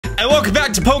And welcome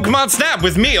back to Pokemon Snap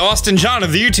with me, Austin John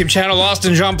of the YouTube channel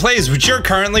Austin John Plays, which you're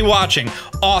currently watching.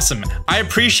 Awesome. I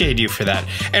appreciate you for that.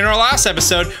 In our last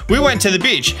episode, we went to the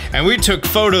beach and we took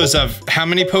photos of how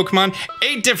many Pokemon?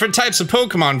 8 different types of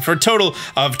Pokemon for a total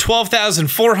of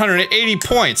 12,480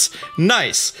 points.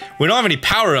 Nice. We don't have any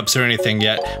power-ups or anything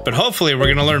yet, but hopefully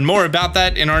we're gonna learn more about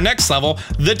that in our next level,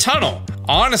 the tunnel.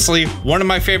 Honestly, one of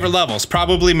my favorite levels,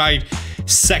 probably my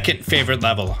second favorite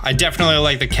level. I definitely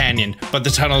like the canyon, but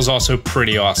the tunnel is also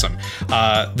pretty awesome.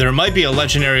 There might be a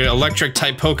legendary electric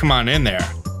type Pokemon in there.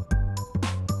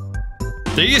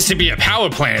 There used to be a power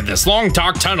plant in this long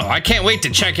dark tunnel. I can't wait to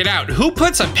check it out. Who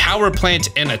puts a power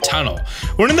plant in a tunnel?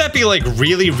 Wouldn't that be like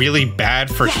really, really bad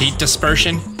for heat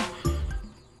dispersion?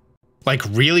 Like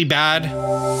really bad?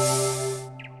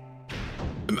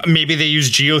 Maybe they use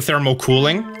geothermal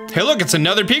cooling? Hey look, it's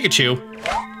another Pikachu.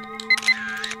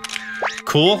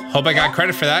 Cool, hope I got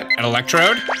credit for that. An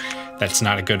Electrode. That's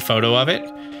not a good photo of it.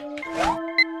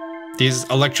 These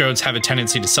Electrodes have a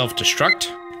tendency to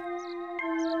self-destruct.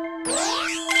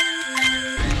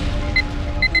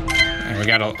 And we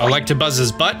got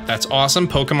Electabuzz's butt, that's awesome.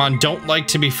 Pokemon don't like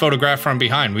to be photographed from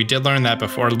behind. We did learn that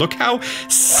before. Look how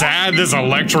sad this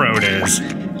Electrode is.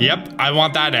 Yep, I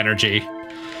want that energy.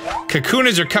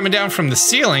 Kakunas are coming down from the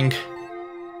ceiling.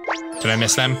 Did I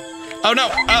miss them? Oh no,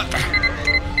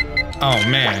 oh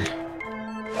man,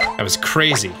 that was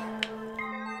crazy.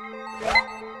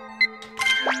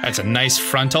 That's a nice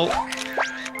frontal.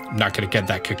 I'm not gonna get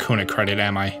that Kakuna credit,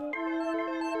 am I?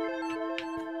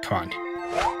 Come on.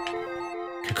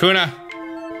 Kakuna.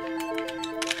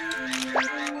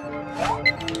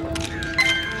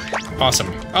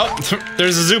 Awesome. Oh,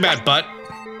 there's a Zubat butt.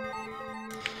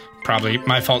 Probably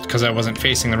my fault because I wasn't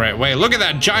facing the right way. Look at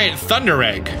that giant Thunder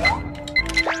Egg.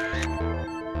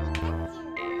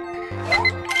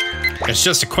 It's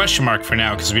just a question mark for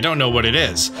now because we don't know what it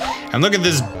is. And look at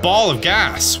this ball of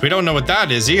gas. We don't know what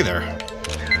that is either.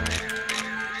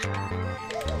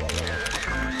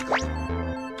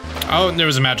 Oh, there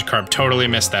was a Magikarp. Totally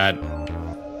missed that.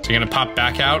 Is he gonna pop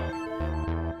back out?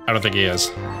 I don't think he is.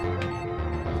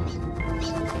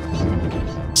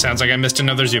 Sounds like I missed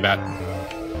another Zubat.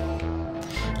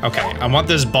 Okay, I want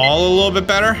this ball a little bit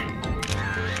better.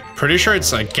 Pretty sure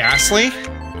it's a Ghastly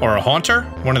or a Haunter.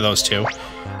 One of those two.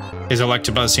 His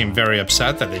Electabuzz seem very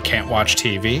upset that they can't watch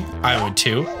TV. I would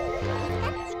too.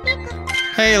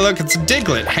 Hey, look, it's a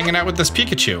Diglett hanging out with this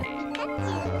Pikachu.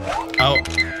 Oh.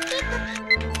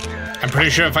 I'm pretty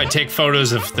sure if I take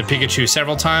photos of the Pikachu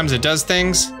several times, it does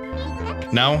things.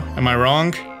 No? Am I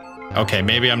wrong? Okay,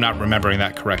 maybe I'm not remembering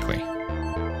that correctly.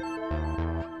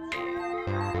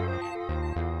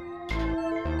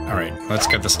 Alright, let's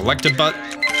get this Electabuzz.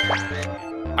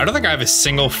 I don't think I have a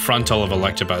single frontal of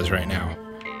Electabuzz right now.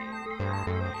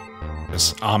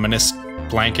 This ominous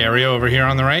blank area over here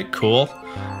on the right. Cool.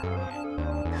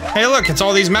 Hey, look, it's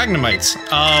all these Magnemites.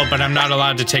 Oh, but I'm not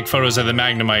allowed to take photos of the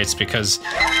Magnemites because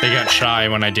they get shy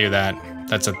when I do that.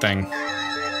 That's a thing.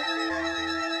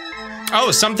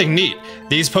 Oh, something neat.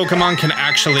 These Pokemon can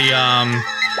actually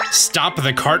stop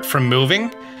the cart from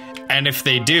moving. And if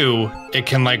they do, it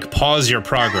can like pause your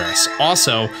progress.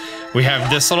 Also, we have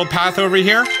this little path over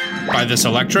here by this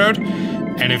Electrode.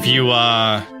 And if you,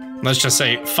 let's just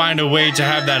say, find a way to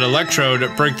have that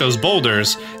Electrode break those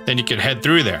boulders, then you can head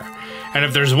through there. And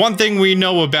if there's one thing we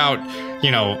know about,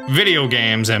 you know, video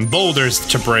games and boulders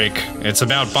to break, it's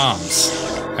about bombs.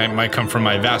 That might come from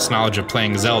my vast knowledge of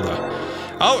playing Zelda.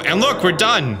 Oh, and look, we're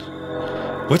done.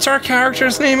 What's our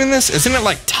character's name in this? Isn't it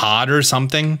like Todd or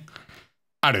something?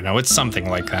 I don't know, it's something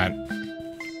like that.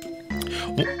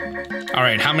 All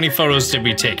right, how many photos did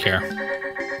we take here?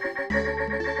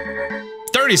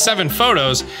 37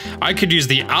 photos. I could use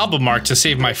the album art to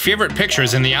save my favorite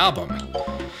pictures in the album.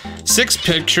 6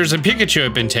 pictures of Pikachu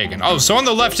have been taken. Oh, so on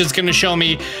the left it's gonna show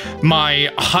me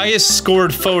my highest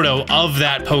scored photo of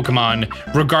that Pokemon,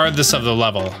 regardless of the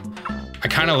level. I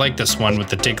kinda like this one with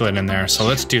the Diglett in there, so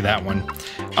let's do that one.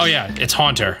 Oh yeah, it's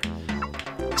Haunter.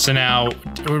 So now,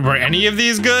 were any of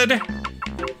these good?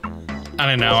 I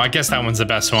don't know, I guess that one's the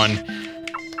best one.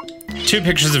 2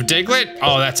 pictures of Diglett.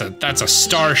 Oh, that's a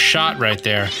star shot right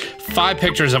there. 5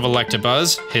 pictures of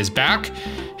Electabuzz. His back,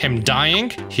 him dying,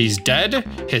 he's dead,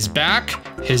 his back.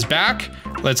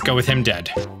 Let's go with him dead.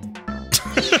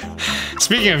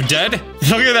 Speaking of dead,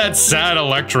 look at that sad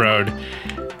Electrode.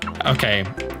 Okay,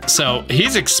 so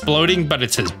he's exploding, but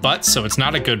it's his butt, so it's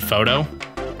not a good photo.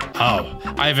 Oh,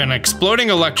 I have an exploding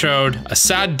Electrode, a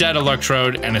sad dead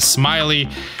Electrode, and a smiley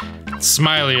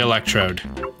Electrode.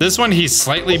 This one, he's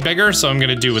slightly bigger, so I'm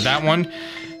gonna do with that one.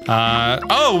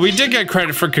 Oh, we did get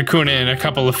credit for Kakuna in a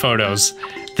couple of photos.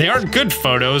 They aren't good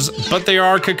photos, but they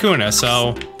are Kakuna,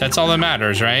 so that's all that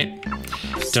matters, right?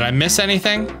 Did I miss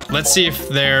anything? Let's see if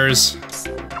there's...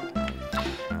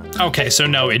 Okay, so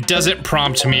no, it doesn't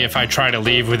prompt me if I try to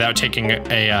leave without taking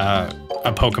a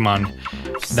Pokemon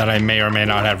that I may or may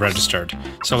not have registered.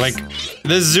 So like,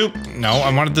 no,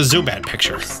 I wanted the Zubat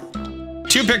picture.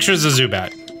 2 pictures of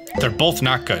Zubat. They're both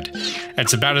not good.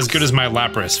 It's about as good as my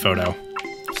Lapras photo.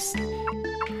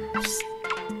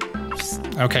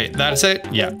 Okay, that's it?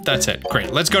 Yeah, that's it.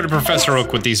 Great. Let's go to Professor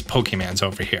Oak with these Pokemons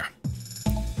over here.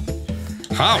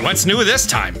 Huh, what's new this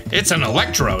time? It's an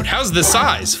Electrode. How's the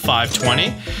size? 520.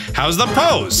 How's the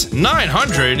pose?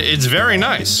 900. It's very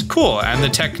nice. Cool. And the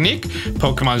technique?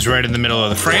 Pokemon's right in the middle of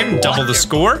the frame. Double the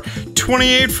score.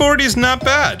 2840 is not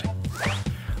bad.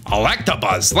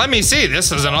 Electabuzz. Let me see.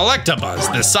 This is an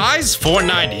Electabuzz. The size?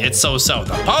 490. It's so-so.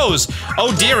 The pose?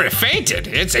 Oh dear, it fainted.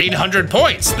 It's 800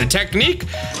 points. The technique?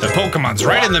 The Pokemon's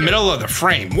right in the middle of the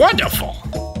frame. Wonderful.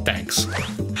 Thanks.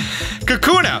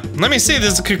 Kakuna. Let me see.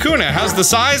 This is Kakuna. How's the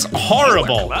size?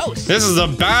 Horrible. This is a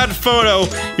bad photo.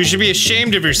 You should be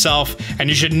ashamed of yourself, and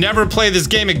you should never play this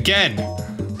game again.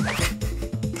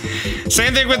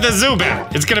 Same thing with the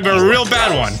Zubat. It's gonna be a real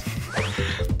bad one.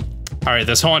 All right,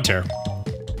 this Haunter.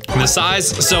 The size,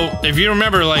 so if you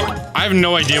remember, like, I have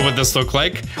no idea what this looked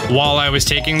like while I was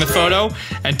taking the photo,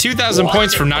 and 2,000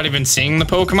 points for not even seeing the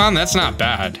Pokemon, that's not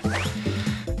bad.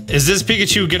 Is this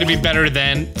Pikachu gonna be better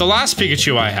than the last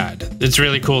Pikachu I had? It's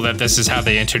really cool that this is how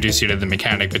they introduce you to the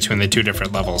mechanic between the 2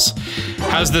 different levels.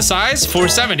 How's the size?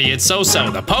 470, it's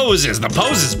so-so. The pose is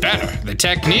better. The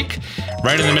technique?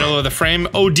 Right in the middle of the frame.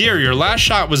 Oh dear, your last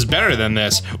shot was better than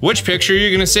this. Which picture are you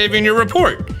gonna save in your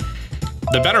report?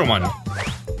 The better one.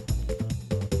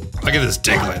 Look at this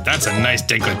Diglett. That's a nice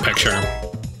Diglett picture.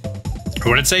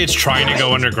 Would it say it's trying to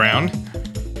go underground?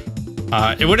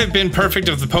 It would have been perfect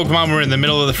if the Pokemon were in the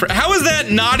middle of the frame. How is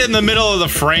that not in the middle of the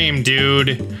frame,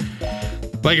 dude?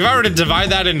 Like, if I were to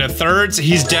divide that into thirds,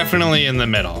 he's definitely in the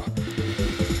middle.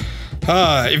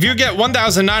 If you get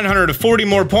 1,940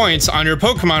 more points on your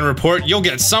Pokemon report, you'll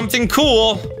get something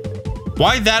cool.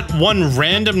 Why that one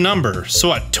random number? So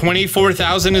what,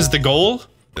 24,000 is the goal?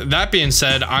 That being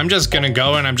said, I'm just gonna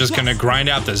go and I'm just gonna grind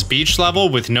out this beach level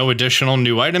with no additional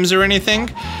new items or anything.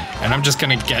 And I'm just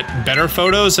gonna get better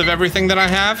photos of everything that I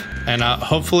have. And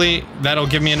hopefully that'll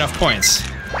give me enough points.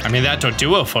 I mean, that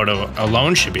Doduo photo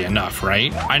alone should be enough,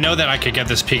 right? I know that I could get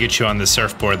this Pikachu on the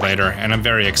surfboard later, and I'm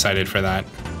very excited for that.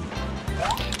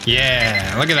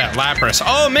 Yeah, look at that Lapras.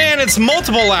 Oh man, it's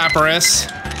multiple Lapras.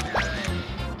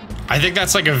 I think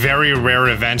that's like a very rare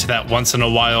event that once in a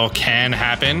while can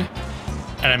happen.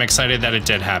 And I'm excited that it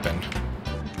did happen.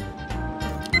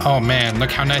 Oh man,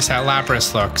 look how nice that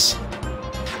Lapras looks.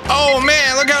 Oh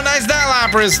man, look how nice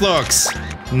that Lapras looks.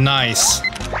 Nice.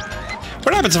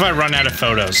 What happens if I run out of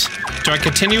photos? Do I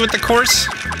continue with the course?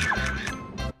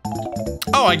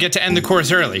 Oh, I get to end the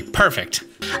course early. Perfect.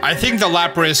 I think the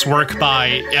Lapras work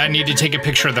by, I need to take a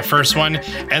picture of the first one,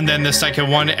 and then the second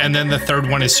one, and then the third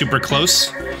one is super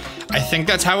close. I think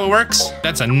that's how it works.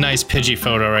 That's a nice Pidgey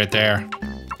photo right there.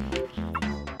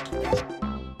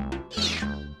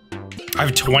 I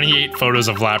have 28 photos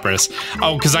of Lapras.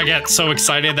 Oh, because I got so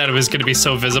excited that it was going to be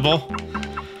so visible.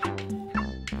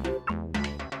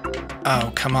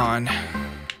 Oh, come on.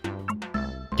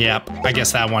 Yep, I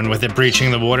guess that one with it breaching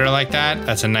the water like that.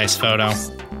 That's a nice photo.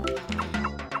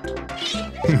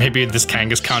 Maybe this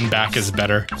Kangaskhan back is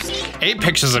better. 8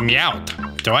 pictures of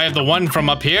Meowth. Do I have the one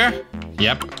from up here?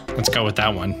 Yep, let's go with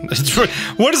that one.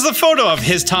 What is the photo of?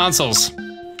 His tonsils.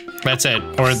 That's it.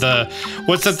 Or the,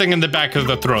 what's the thing in the back of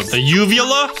the throat? The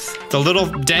uvula? The little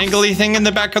dangly thing in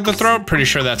the back of the throat? Pretty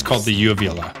sure that's called the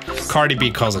uvula. Cardi B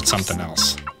calls it something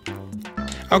else.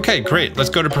 Okay, great.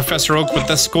 Let's go to Professor Oak with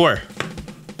the score.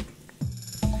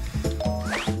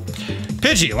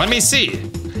 Pidgey, let me see.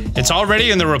 It's already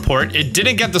in the report. It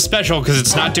didn't get the special because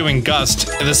it's not doing Gust.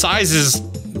 The size is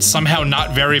somehow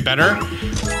not very better.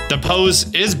 The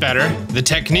pose is better. The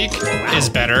technique is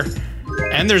better.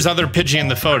 And there's other Pidgey in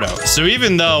the photo. So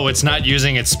even though it's not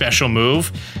using its special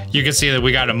move, you can see that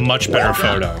we got a much better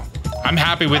photo. I'm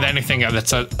happy with anything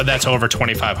that's over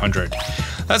 2,500.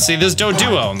 Let's see, this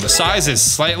Doduo. The size is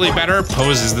slightly better,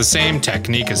 pose is the same,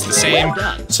 technique is the same.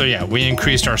 So yeah, we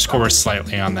increased our score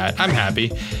slightly on that. I'm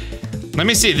happy. Let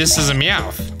me see, this is a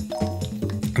Meowth.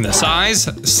 The size,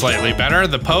 slightly better.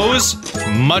 The pose,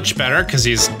 much better, because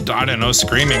he's, I don't know,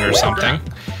 screaming or something.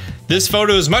 This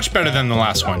photo is much better than the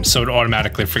last one, so it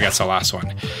automatically forgets the last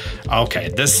one. Okay,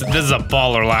 this is a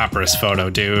baller Lapras photo,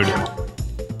 dude.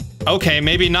 Okay,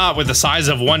 maybe not with the size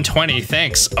of 120,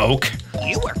 thanks, Oak.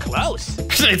 You were close.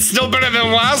 It's still better than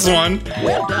the last one.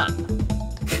 Well done.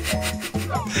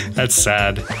 That's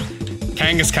sad.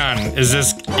 Kangaskhan, is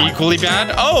this equally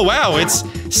bad? Oh, wow, it's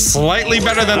slightly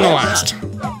better than the last.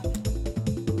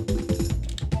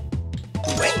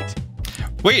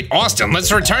 Wait, Austin,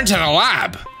 let's return to the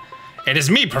lab. It is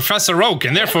me, Professor Oak,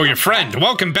 and therefore your friend.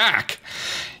 Welcome back.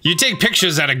 You take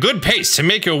pictures at a good pace to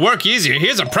make your work easier.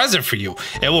 Here's a present for you.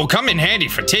 It will come in handy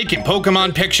for taking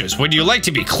Pokemon pictures. Would you like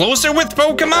to be closer with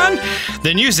Pokemon?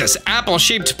 Then use this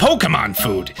apple-shaped Pokemon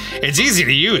food. It's easy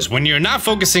to use. When you're not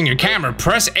focusing your camera,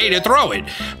 press A to throw it.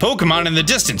 Pokemon in the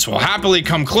distance will happily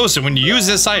come closer when you use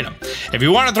this item. If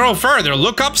you want to throw further,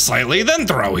 look up slightly, then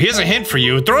throw. Here's a hint for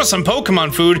you. Throw some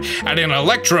Pokemon food at an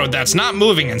electrode that's not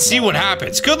moving and see what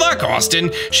happens. Good luck,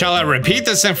 Austin. Shall I repeat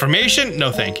this information?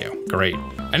 No, thank you. Great.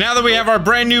 And now that we have our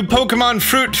brand new Pokemon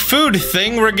fruit food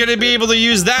thing, we're gonna be able to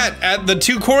use that at the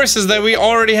 2 courses that we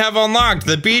already have unlocked,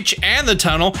 the beach and the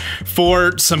tunnel,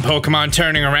 for some Pokemon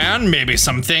turning around, maybe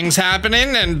some things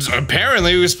happening, and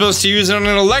apparently we're supposed to use it on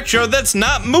an electrode that's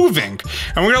not moving.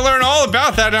 And we're gonna learn all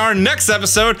about that in our next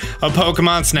episode of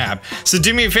Pokemon Snap. So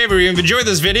do me a favor, if you've enjoyed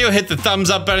this video, hit the thumbs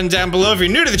up button down below. If you're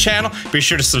new to the channel, be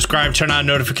sure to subscribe, turn on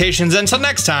notifications. Until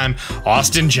next time,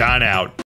 Austin John out.